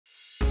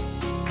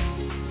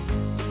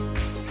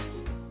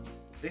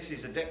This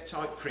is a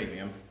Dektite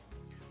Premium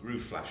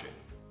roof flashing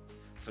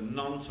for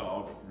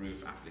non-tiled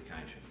roof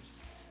applications.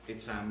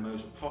 It's our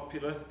most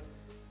popular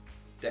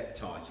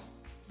Dektite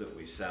that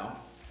we sell.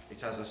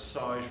 It has a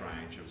size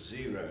range of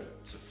 0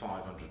 to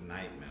 508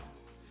 mm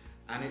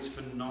and it's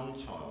for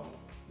non-tiled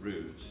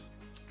roofs.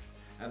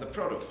 Now the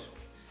product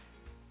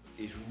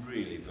is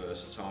really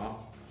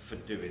versatile for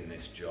doing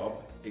this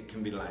job. It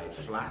can be laid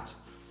flat,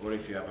 or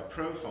if you have a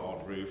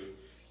profiled roof,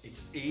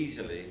 it's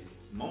easily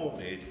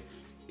moulded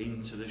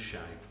into the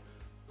shape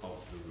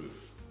of the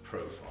roof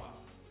profile.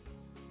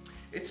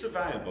 It's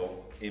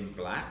available in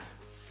black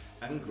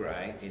and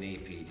grey in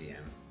EPDM,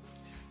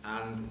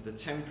 and the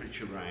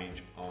temperature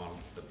range on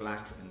the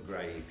black and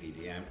grey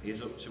EPDM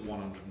is up to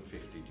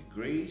 150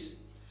 degrees,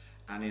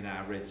 and in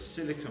our red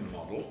silicone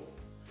model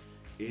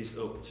is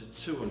up to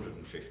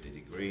 250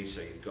 degrees,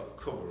 so you've got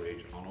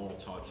coverage on all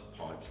types of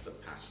pipes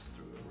that pass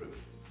through a roof.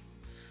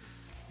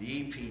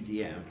 The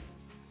EPDM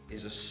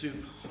is a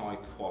super high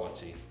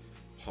quality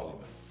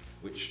polymer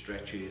which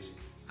stretches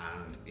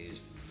and is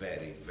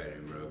very, very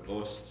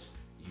robust,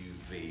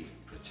 UV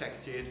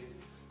protected,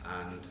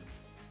 and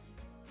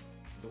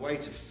the way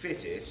to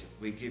fit it,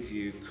 we give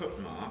you cut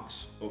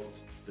marks up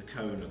the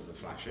cone of the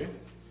flashing,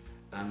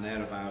 and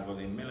they're available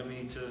in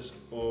millimetres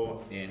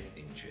or in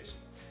inches.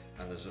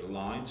 And there's a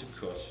line to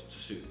cut to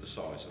suit the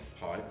size of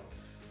the pipe,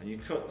 and you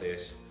cut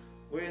this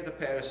with a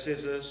pair of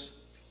scissors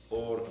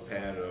or a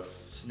pair of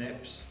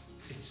snips.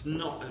 It's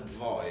not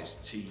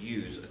advised to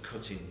use a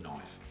cutting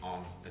knife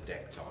on a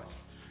Dektite,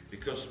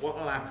 because what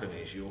will happen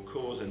is you'll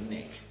cause a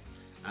nick,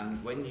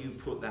 and when you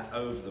put that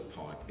over the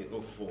pipe it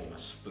will form a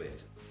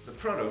split. The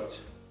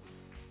product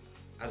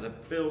has a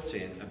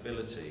built-in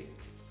ability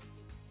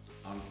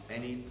on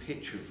any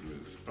pitch of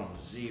roof from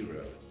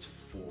 0 to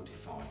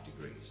 45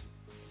 degrees.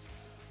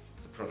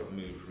 The product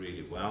moves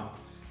really well,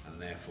 and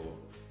therefore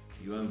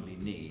you only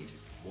need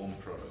one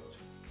product,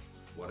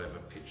 whatever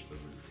pitch the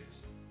roof is.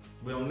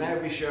 We'll now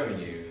be showing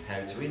you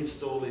how to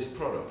install this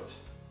product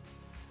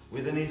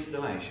with an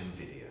installation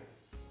video.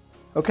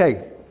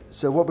 Okay,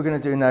 so what we're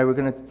going to do now, we're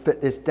going to fit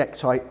this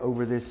Dektite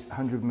over this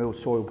 100 mm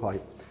soil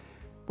pipe.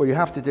 What you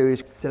have to do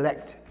is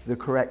select the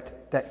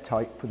correct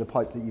Dektite for the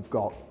pipe that you've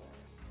got.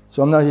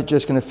 So I'm now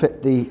just going to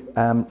fit the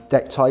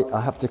Dektite.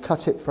 I have to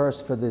cut it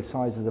first for the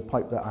size of the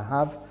pipe that I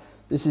have.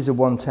 This is a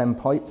 110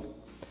 pipe.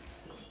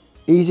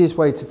 Easiest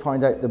way to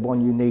find out the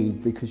one you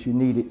need, because you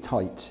need it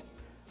tight.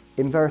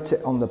 Invert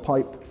it on the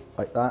pipe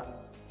like that.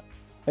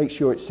 Make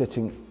sure it's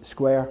sitting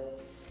square.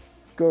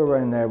 Go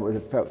around there with a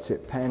felt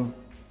tip pen.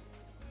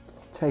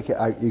 Take it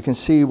out. You can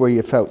see where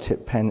your felt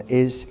tip pen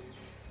is.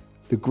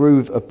 The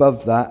groove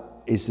above that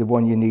is the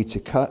one you need to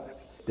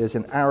cut. There's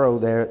an arrow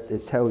there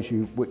that tells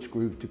you which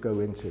groove to go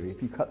into.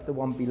 If you cut the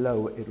one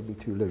below, it'll be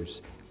too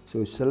loose.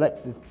 So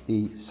select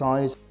the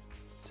size.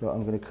 So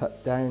I'm going to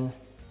cut down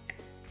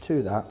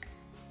to that.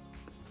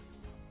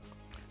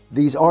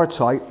 These are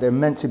tight, they're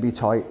meant to be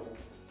tight.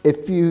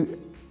 If you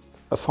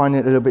find it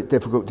a little bit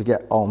difficult to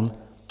get on,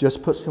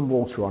 just put some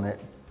water on it.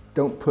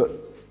 Don't put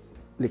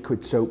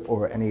liquid soap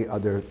or any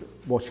other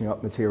washing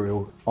up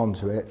material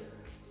onto it,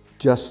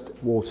 just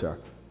water.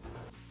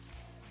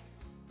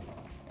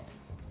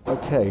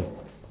 Okay,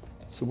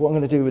 so what I'm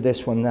going to do with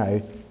this one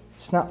now,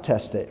 snap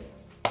test it.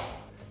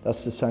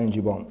 That's the sound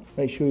you want.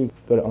 Make sure you've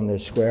got it on there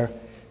square.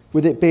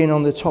 With it being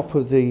on the top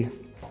of the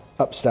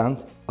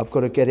upstand, I've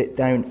got to get it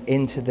down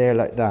into there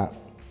like that.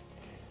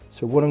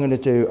 So what I'm going to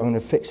do, I'm going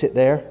to fix it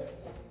there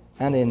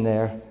and in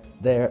there,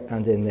 there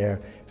and in there.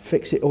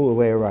 Fix it all the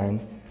way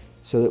around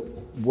so that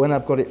when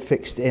I've got it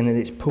fixed in and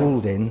it's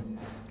pulled in,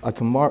 I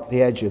can mark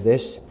the edge of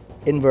this,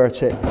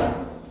 invert it,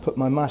 put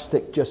my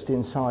mastic just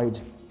inside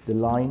the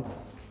line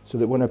so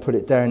that when I put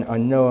it down, I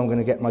know I'm going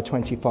to get my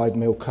 25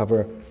 mm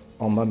cover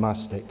on my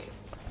mastic.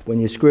 When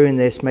you're screwing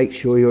this, make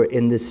sure you're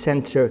in the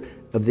center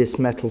of this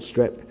metal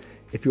strip.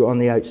 If you're on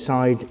the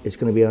outside, it's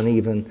going to be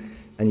uneven,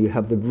 and you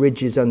have the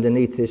ridges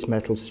underneath this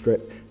metal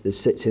strip that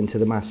sits into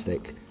the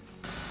mastic.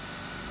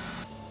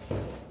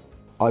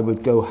 I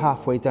would go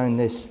halfway down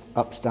this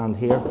upstand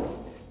here,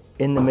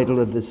 in the middle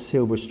of the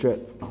silver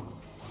strip.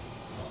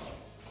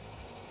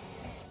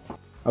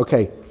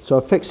 Okay, so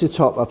I fixed the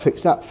top. I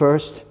fixed that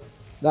first,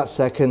 that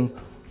second,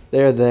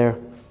 there, there,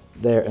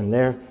 there and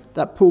there.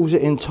 That pulls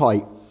it in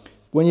tight.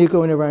 When you're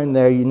going around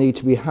there, you need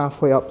to be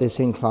halfway up this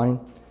incline.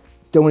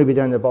 Don't want to be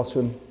down the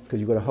bottom because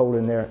you've got a hole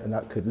in there and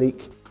that could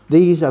leak.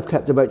 These I've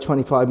kept about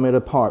 25 mm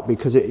apart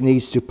because it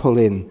needs to pull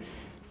in.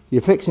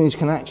 Your fixings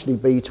can actually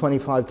be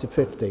 25 to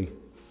 50.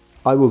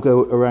 I will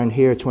go around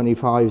here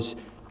 25s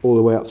all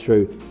the way up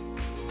through.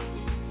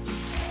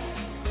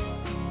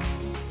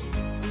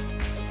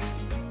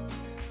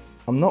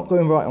 I'm not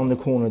going right on the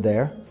corner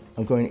there.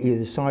 I'm going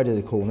either side of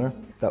the corner.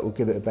 That will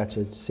give it a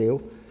better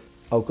seal.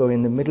 I'll go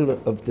in the middle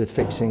of the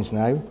fixings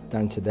now,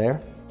 down to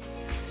there.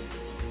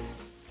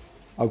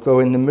 I'll go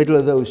in the middle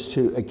of those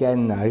two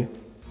again now.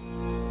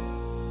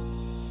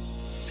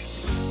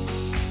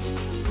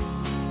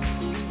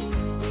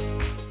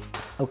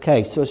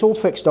 Okay, so it's all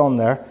fixed on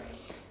there.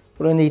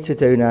 What I need to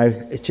do now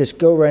is just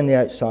go around the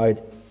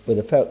outside with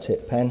a felt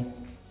tip pen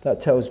That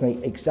tells me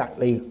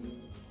exactly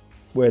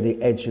where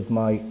the edge of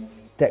my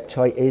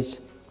Dektite is,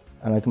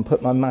 and I can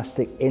put my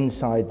mastic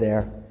inside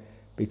there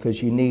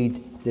because you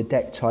need the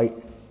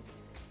Dektite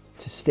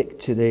to stick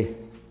to the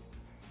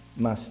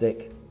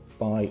mastic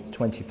by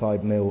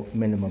 25mm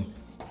minimum.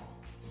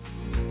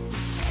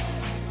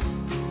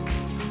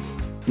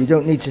 You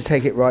don't need to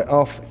take it right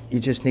off, you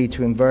just need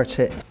to invert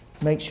it.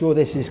 Make sure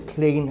this is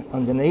clean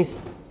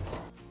underneath.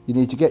 You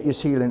need to get your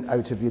sealant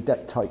out of your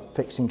Dektite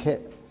fixing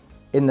kit.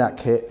 In that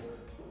kit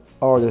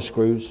are the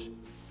screws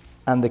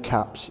and the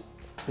caps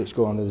that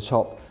go onto the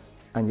top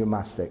and your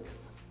mastic,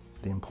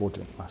 the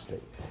important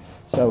mastic.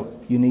 So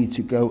you need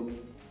to go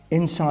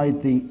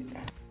inside the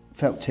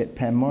felt tip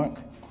pen mark,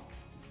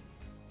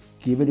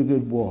 give it a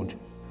good wad.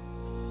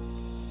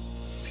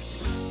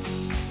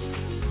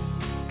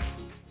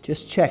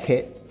 Just check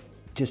it,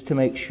 just to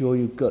make sure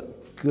you've got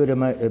good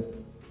amount of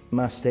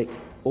mastic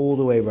all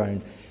the way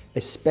around,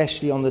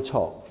 especially on the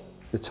top.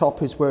 The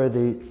top is where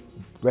the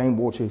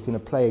rainwater is going to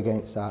play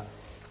against that.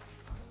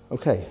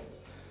 Okay,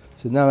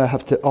 so now I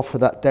have to offer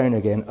that down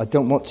again. I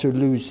don't want to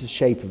lose the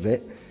shape of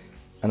it,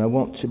 and I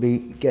want to be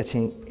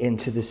getting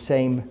into the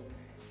same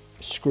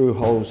screw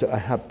holes that I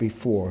had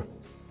before.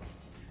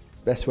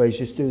 Best way is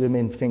just do them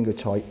in finger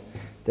tight,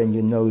 then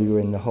you know you're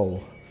in the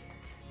hole.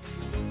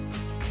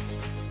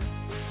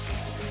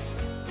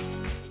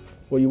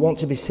 What you want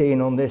to be seeing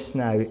on this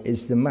now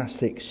is the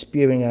mastic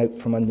spewing out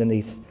from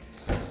underneath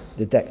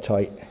the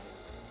Dektite.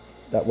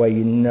 That way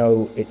you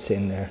know it's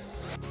in there.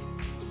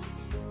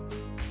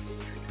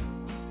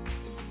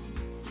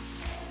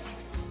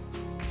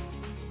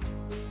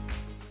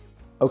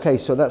 Okay,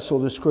 so that's all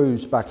the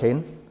screws back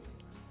in.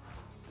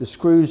 The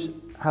screws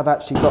have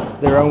actually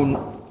got their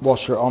own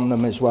washer on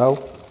them as well,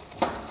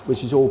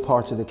 which is all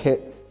part of the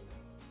kit.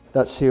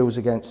 That seals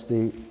against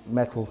the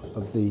metal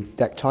of the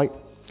Dektite.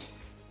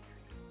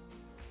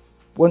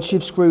 Once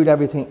you've screwed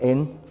everything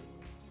in,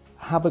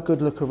 have a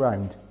good look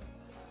around.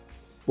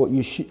 What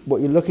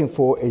you're looking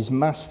for is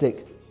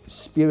mastic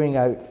spewing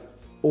out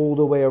all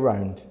the way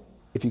around.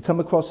 If you come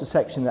across a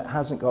section that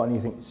hasn't got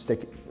anything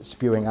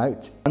spewing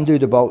out, undo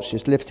the bolts,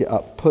 just lift it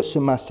up, put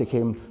some mastic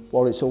in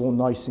while it's all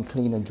nice and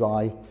clean and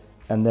dry,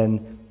 and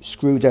then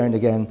screw down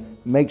again,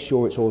 make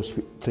sure it's all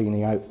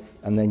cleaning out,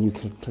 and then you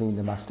can clean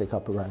the mastic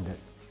up around it.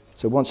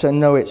 So once I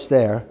know it's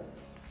there,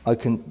 I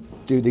can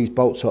do these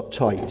bolts up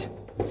tight.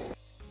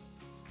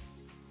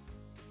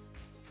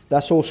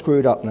 That's all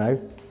screwed up now.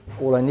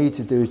 All I need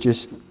to do is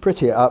just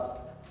pretty it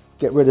up,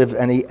 get rid of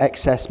any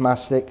excess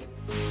mastic.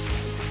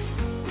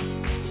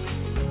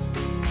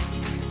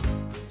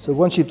 So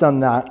once you've done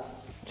that,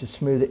 just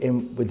smooth it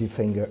in with your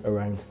finger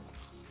around.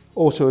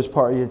 Also, as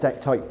part of your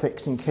Dektite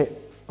fixing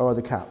kit are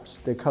the caps.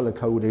 They're colour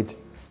coded.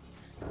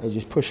 They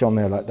just push on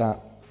there like that.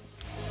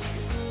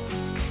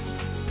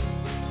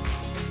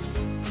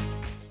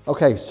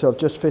 Okay, so I've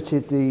just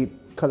fitted the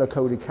colour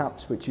coded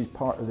caps, which is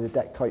part of the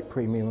Dektite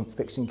Premium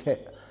fixing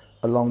kit,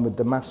 along with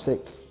the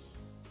mastic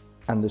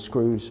and the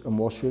screws and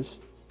washers.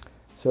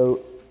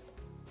 So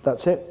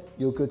that's it,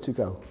 you're good to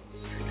go.